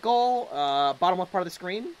 Put the bit goal, bottom left part of the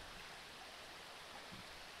screen.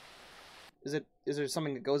 Is there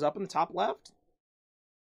something that goes up in the top left?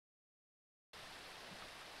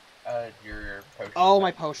 Your potion. Oh, effect.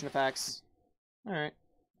 my potion effects. Alright.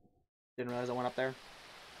 Didn't realize I went up there.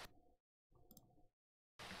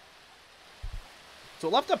 So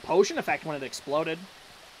it left a potion effect when it exploded.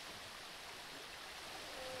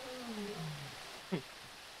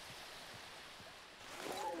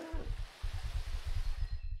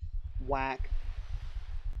 Whack.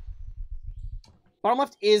 Bottom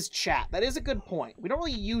left is chat. That is a good point. We don't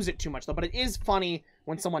really use it too much, though, but it is funny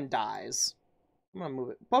when someone dies. I'm gonna move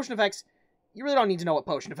it. Potion effects. You really don't need to know what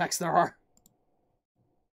potion effects there are.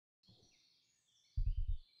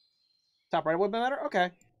 Top right would have been better?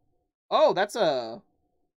 Okay. Oh, that's a...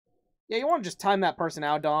 Yeah, you want to just time that person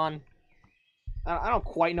out, Dawn. I don't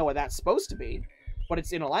quite know what that's supposed to be, but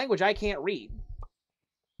it's in a language I can't read.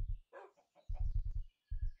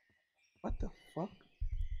 What the fuck?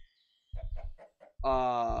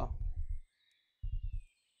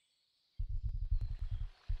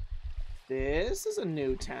 This is a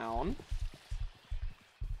new town.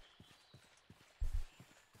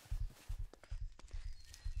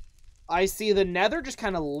 I see the nether just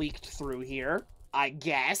kind of leaked through here, I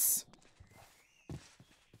guess.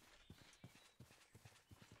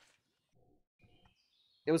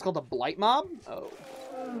 It was called a blight mob? Oh.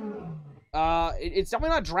 It's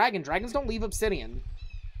definitely not dragon. Dragons don't leave obsidian.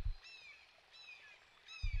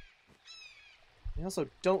 We also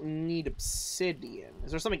don't need obsidian.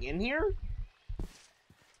 Is there something in here?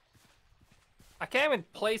 I can't even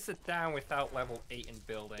place it down without level 8 in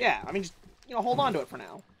building. Yeah, I mean, just, hold on to it for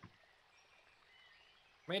now.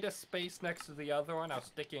 Made a space next to the other one, I'll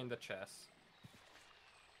stick it in the chest.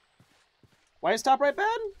 Why is top right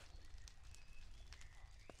bad?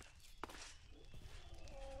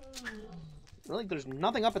 Really? There's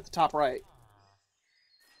nothing up at the top right.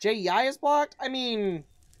 J.I. is blocked? I mean...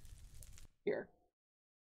 Here.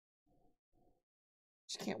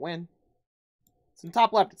 Just can't win. It's in the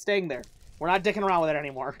top left. It's staying there. We're not dicking around with it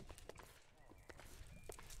anymore.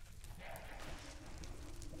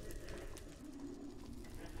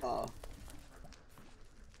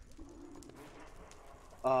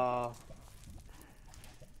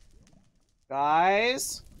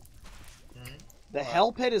 Guys? The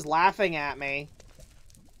hell pit is laughing at me.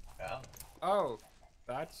 Yeah. Oh,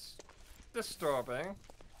 that's disturbing.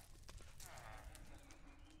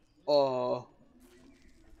 Yeah,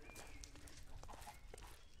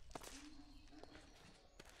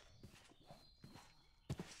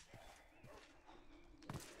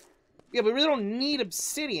 we really don't need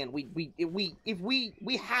obsidian. If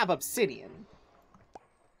we have obsidian.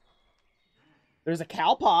 There's a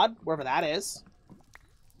cow pod, wherever that is.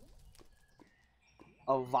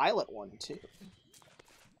 A violet one, too.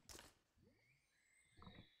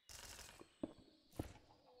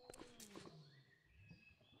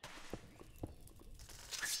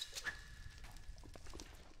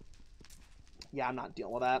 Yeah, I'm not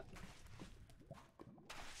dealing with that.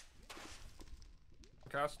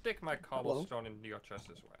 Okay, I'll stick my cobblestone into your chest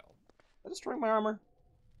as well. Is that destroying my armor?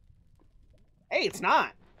 Hey, it's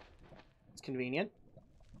not! It's convenient.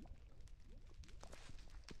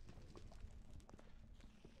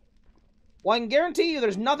 Well, I can guarantee you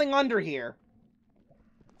there's nothing under here.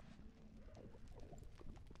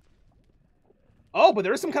 Oh, but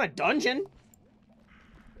there is some kind of dungeon.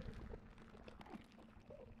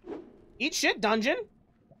 Eat shit, dungeon.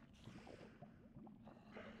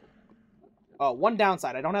 Oh, one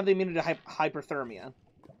downside. I don't have the immunity to hyperthermia.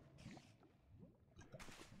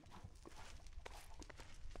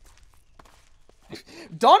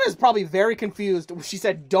 Dawn is probably very confused. She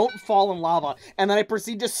said, don't fall in lava, and then I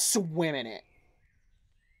proceed to swim in it.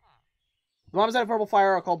 The mobs that have purple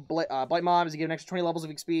fire are called blight mobs. You give an extra 20 levels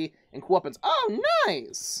of XP and cool weapons. Oh,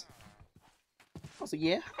 nice! Also,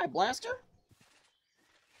 yeah. Hi, Blaster.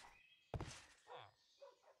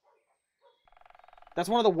 That's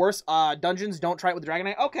one of the worst dungeons. Don't try it with the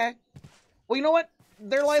Dragonite. Okay. Well, you know what?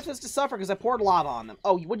 Their life is to suffer because I poured lava on them.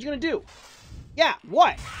 Oh, what you gonna do? Yeah,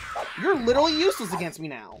 what? You're literally useless against me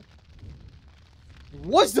now.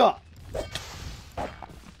 What's up?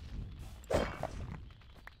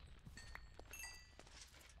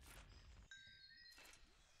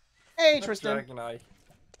 Hey, Tristan. Dragonite.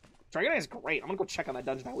 Dragonite is great. I'm gonna go check on that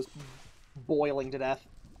dungeon. I was boiling to death.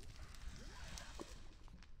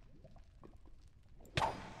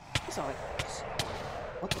 It's not like...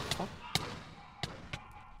 What the fuck?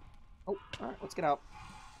 let's get out.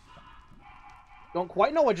 Don't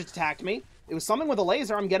quite know what just attacked me. It was something with a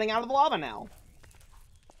laser. I'm getting out of the lava now.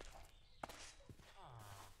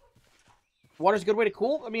 Water's a good way to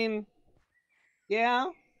cool? I mean, yeah.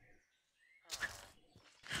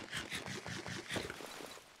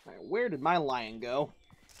 Alright, where did my lion go?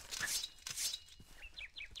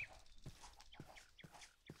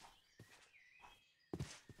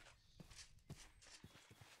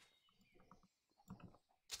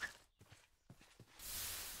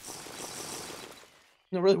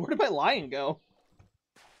 No, really, where did my lion go?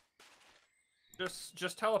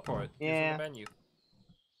 Just teleport. Yeah. Using the menu.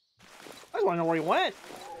 I just want to know where he went.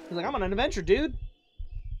 He's like, I'm on an adventure, dude.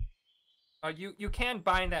 You can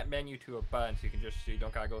bind that menu to a button, so you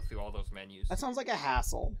don't gotta go through all those menus. That sounds like a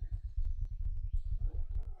hassle.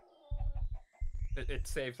 It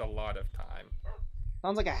saves a lot of time.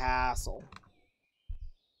 Sounds like a hassle.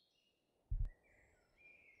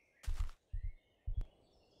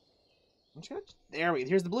 I'm just gonna... There we go.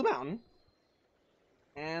 Here's the blue mountain.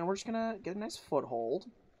 And we're just gonna get a nice foothold.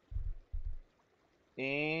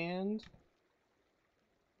 And...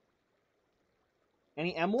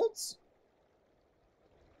 Any emeralds?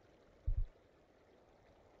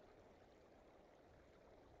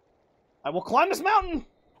 I will climb this mountain!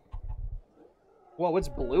 Whoa, it's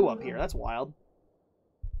blue up here. That's wild.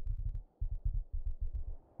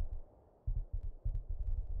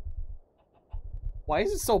 Why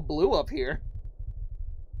is it so blue up here?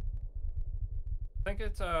 I think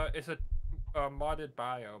it's a modded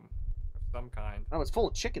biome of some kind. Oh, it's full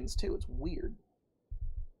of chickens too. It's weird.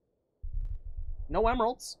 No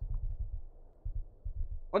emeralds.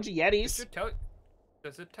 Bunch of yetis.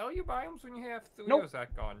 Does it tell you biomes when you have 3? Nope. Or is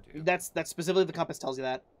that gone too? That's specifically the compass tells you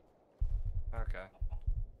that. Okay.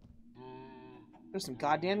 There's some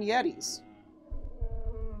goddamn yetis.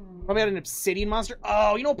 Probably had an obsidian monster.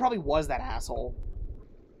 Oh, you know what probably was that asshole?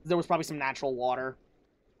 There was probably some natural water.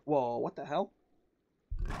 Whoa, what the hell?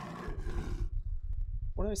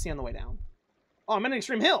 What did I see on the way down? Oh, I'm in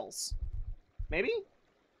Extreme Hills. Maybe?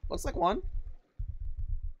 Looks like one.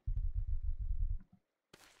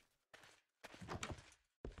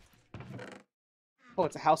 Oh,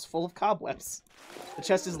 it's a house full of cobwebs. The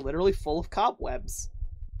chest is literally full of cobwebs.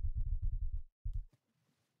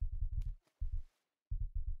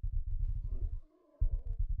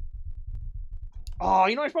 Oh,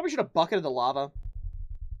 you know, I probably should have bucketed the lava.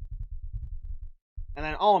 And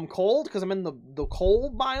then, oh, I'm cold because I'm in the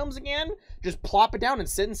cold biomes again. Just plop it down and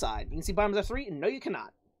sit inside. You can see biomes F3? No, you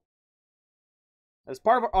cannot. That's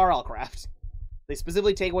part of RLCraft. They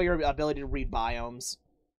specifically take away your ability to read biomes.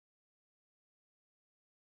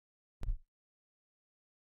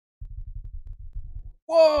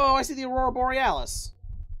 Whoa, I see the Aurora Borealis.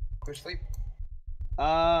 Go to sleep.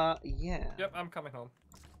 Yeah. Yep, I'm coming home.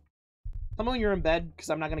 Tell me when you're in bed, because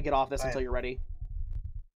I'm not going to get off this Bye. until you're ready.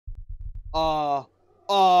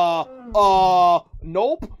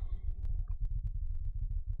 Nope.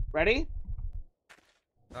 Ready?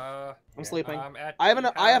 I'm sleeping. I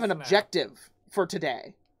have an objective for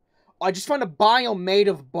today. I just found a biome made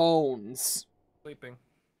of bones. Sleeping.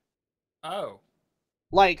 Oh.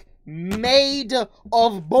 Like, made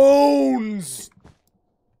of bones!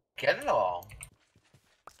 Get it all.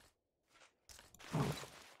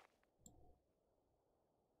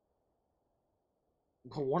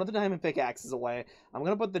 One of the diamond pickaxes away. I'm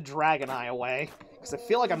gonna put the dragon eye away, because I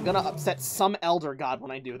feel like I'm gonna upset some elder god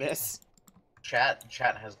when I do this. Chat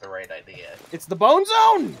has the right idea. It's the bone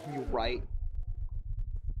zone! You're right.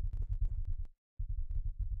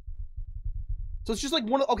 So it's just like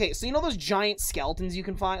one of... Okay, so you know those giant skeletons you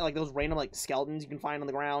can find? Like those random, like, skeletons you can find on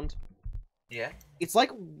the ground? Yeah? It's like...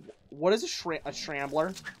 What is a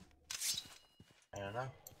Shambler? I don't know.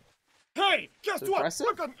 Hey, guess So what? aggressive?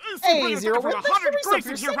 Look, I'm Hey, Zero, for we're 100 reset grapes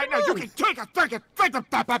for in your here right now. second You move. can take it. Take it.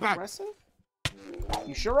 Aggressive?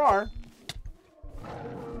 You sure are.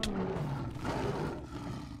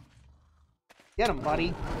 Get him,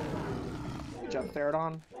 buddy. Good job,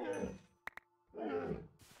 Therodon.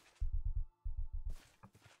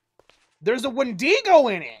 There's a Wendigo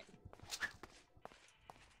in it!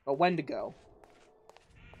 A Wendigo.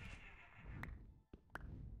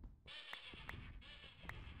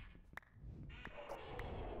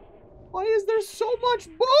 Why is there so much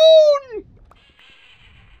bone?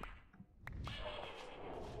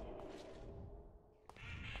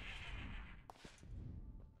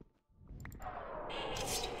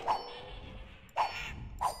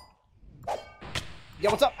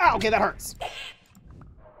 Yeah, what's up? Ah, okay, that hurts.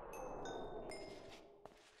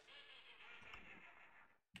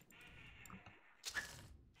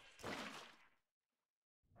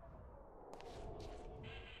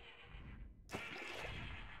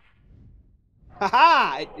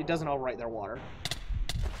 Haha! It doesn't overwrite their water.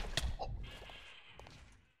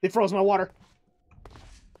 They froze my water.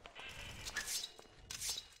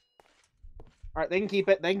 Alright, they can keep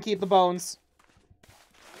it. They can keep the bones.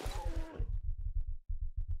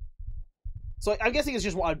 So I'm guessing it's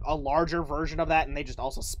just a larger version of that, and they just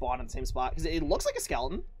also spawn in the same spot. Because it looks like a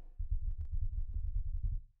skeleton.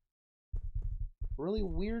 Really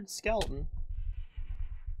weird skeleton.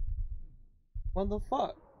 What the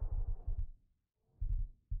fuck?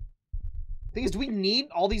 Thing is, do we need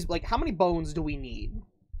all these, like, how many bones do we need?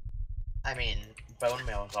 I mean, bone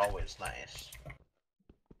meal is always nice.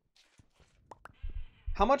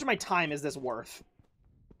 How much of my time is this worth?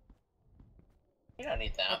 You don't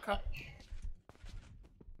need that Okay. much.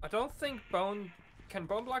 I don't think bone... Can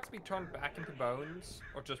bone blocks be turned back into bones?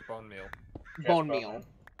 Or just bone meal? Bone meal.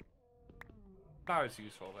 That is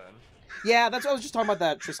useful then. Yeah, that's what I was just talking about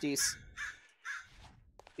that, Tristis.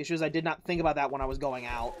 Issues I did not think about that when I was going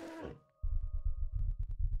out.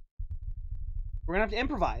 We're gonna have to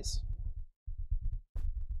improvise.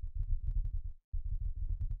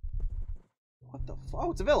 What the fuck?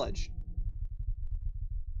 Oh, it's a village.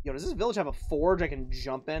 Yo, does this village have a forge I can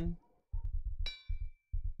jump in?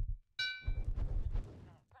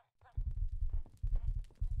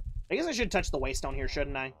 I guess I should touch the waystone here,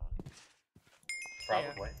 shouldn't I?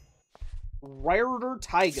 Probably. Rarer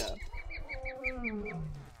Taiga.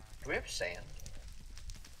 Do we have sand?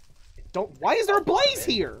 Don't. Why is there a blaze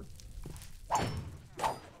here?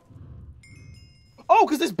 Oh,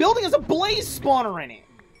 because this building has a blaze spawner in it.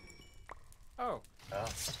 Oh. Oh.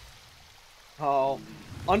 Oh.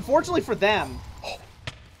 Unfortunately for them,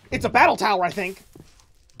 it's a battle tower, I think.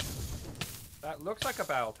 That looks like a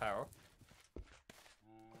battle tower.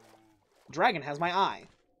 Dragon has my eye.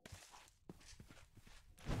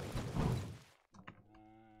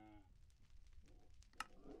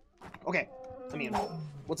 Okay. I mean,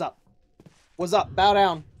 what's up? What's up? Bow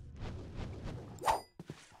down.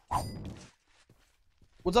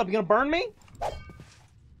 What's up? You gonna burn me?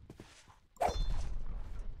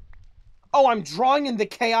 Oh, I'm drawing in the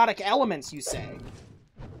chaotic elements, you say?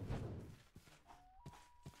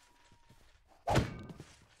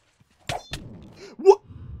 What?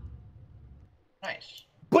 Nice.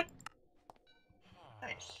 But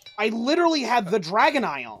Nice. I literally had the dragon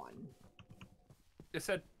eye on. It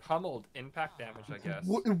said pummeled impact damage, I guess.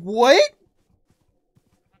 What?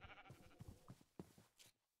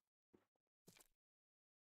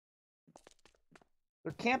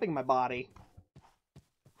 They're camping my body.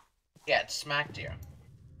 Yeah, it smacked you.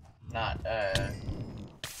 Not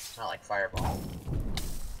like fireball.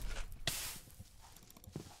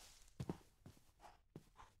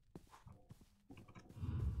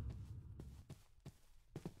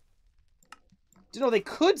 You know, they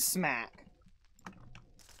could smack.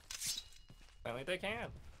 Apparently they can.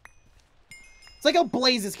 It's like how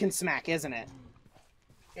blazes can smack, isn't it?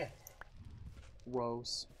 Yeah.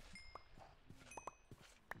 Gross.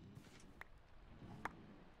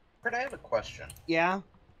 Kurt, I have a question. Yeah?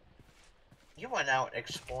 You went out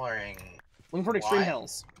exploring. Looking for extreme Why?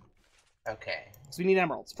 hills. Okay. So we need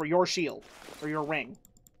emeralds for your shield. For your ring.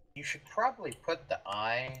 You should probably put the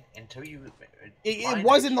eye until you. It find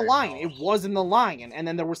was in the extreme line. hills. It was in the line. And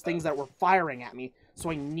then there was things that were firing at me.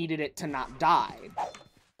 So I needed it to not die.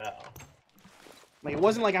 Oh. Like, it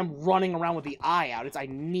wasn't like I'm running around with the eye out. It's I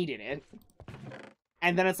needed it.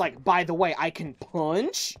 And then it's like, by the way, I can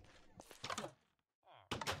punch?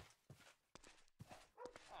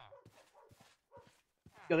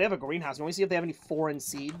 Yo, they have a greenhouse. Can we see if they have any foreign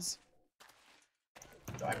seeds?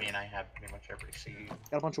 I mean, I have pretty much every seed.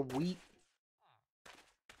 Got a bunch of wheat.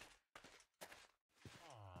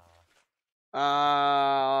 The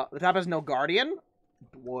top has no guardian?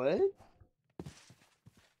 What?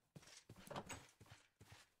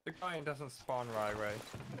 The guardian doesn't spawn right away.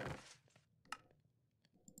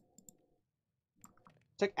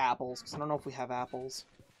 Check apples, because I don't know if we have apples.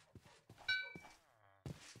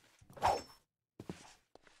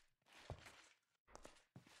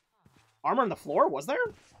 Armor on the floor? Was there?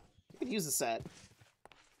 You could use the set.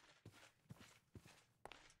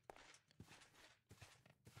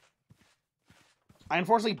 I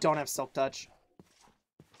unfortunately don't have Silk Touch.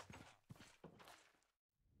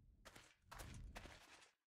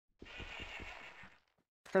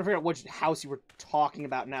 Trying to figure out which house you were talking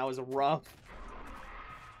about now is rough.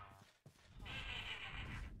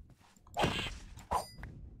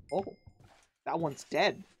 Oh, that one's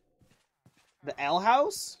dead. The L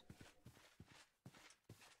house?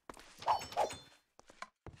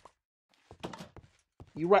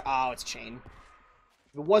 You right? Oh, it's chain.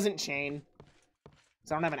 If it wasn't chain,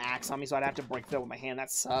 because I don't have an axe on me, so I'd have to break through it with my hand.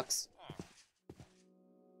 That sucks.